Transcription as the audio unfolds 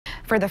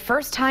For the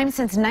first time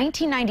since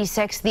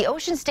 1996, the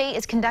Ocean State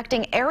is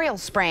conducting aerial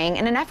spraying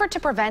in an effort to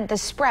prevent the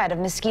spread of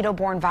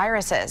mosquito-borne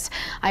viruses.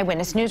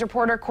 Eyewitness News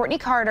reporter Courtney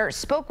Carter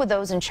spoke with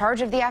those in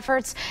charge of the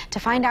efforts to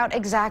find out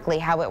exactly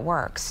how it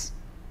works.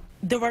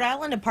 The Rhode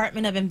Island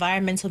Department of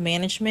Environmental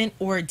Management,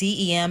 or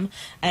DEM,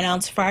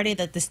 announced Friday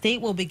that the state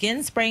will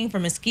begin spraying for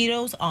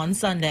mosquitoes on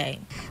Sunday.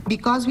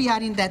 Because we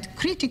are in that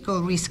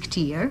critical risk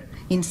tier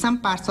in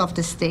some parts of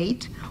the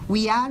state,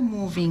 we are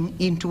moving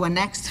into a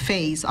next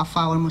phase of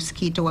our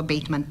mosquito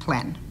abatement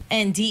plan.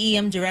 And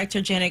DEM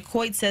Director Janet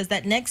Coit says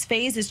that next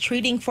phase is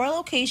treating 4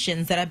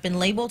 locations that have been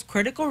labeled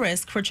critical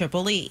risk for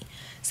Triple E: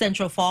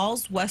 Central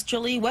Falls,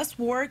 Westerly, West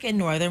Warwick, and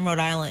Northern Rhode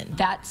Island.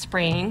 That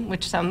spraying,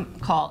 which some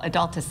call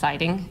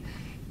adulticiding,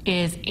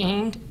 is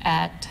aimed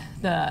at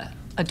the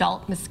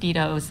adult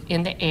mosquitoes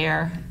in the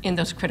air in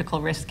those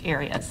critical risk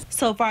areas.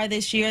 So far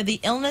this year, the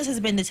illness has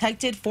been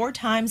detected 4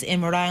 times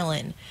in Rhode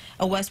Island.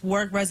 A West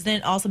Warwick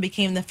resident also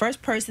became the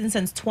first person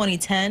since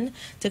 2010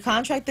 to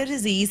contract the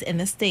disease in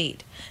the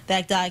state.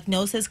 That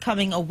diagnosis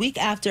coming a week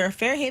after a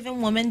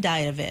Fairhaven woman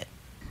died of it.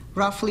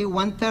 Roughly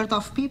 1/3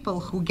 of people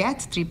who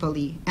get Triple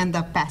E end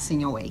up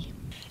passing away.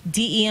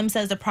 DEM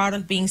says the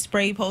product being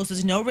sprayed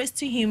poses no risk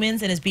to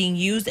humans and is being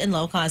used in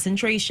low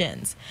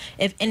concentrations.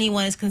 If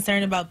anyone is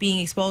concerned about being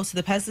exposed to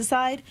the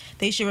pesticide,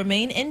 they should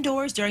remain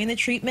indoors during the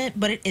treatment,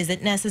 but it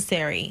isn't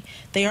necessary.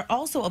 They are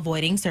also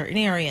avoiding certain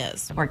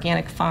areas.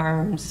 Organic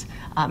farms,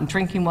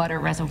 drinking water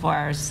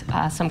reservoirs,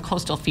 some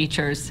coastal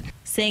features.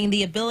 Saying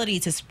the ability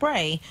to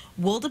spray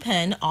will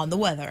depend on the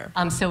weather.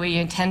 So we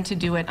intend to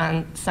do it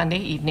on Sunday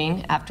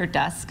evening after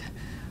dusk,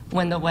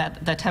 when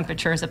the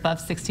temperature is above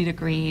 60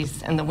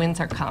 degrees and the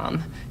winds are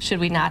calm. Should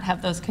we not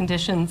have those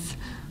conditions,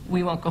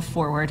 we won't go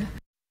forward.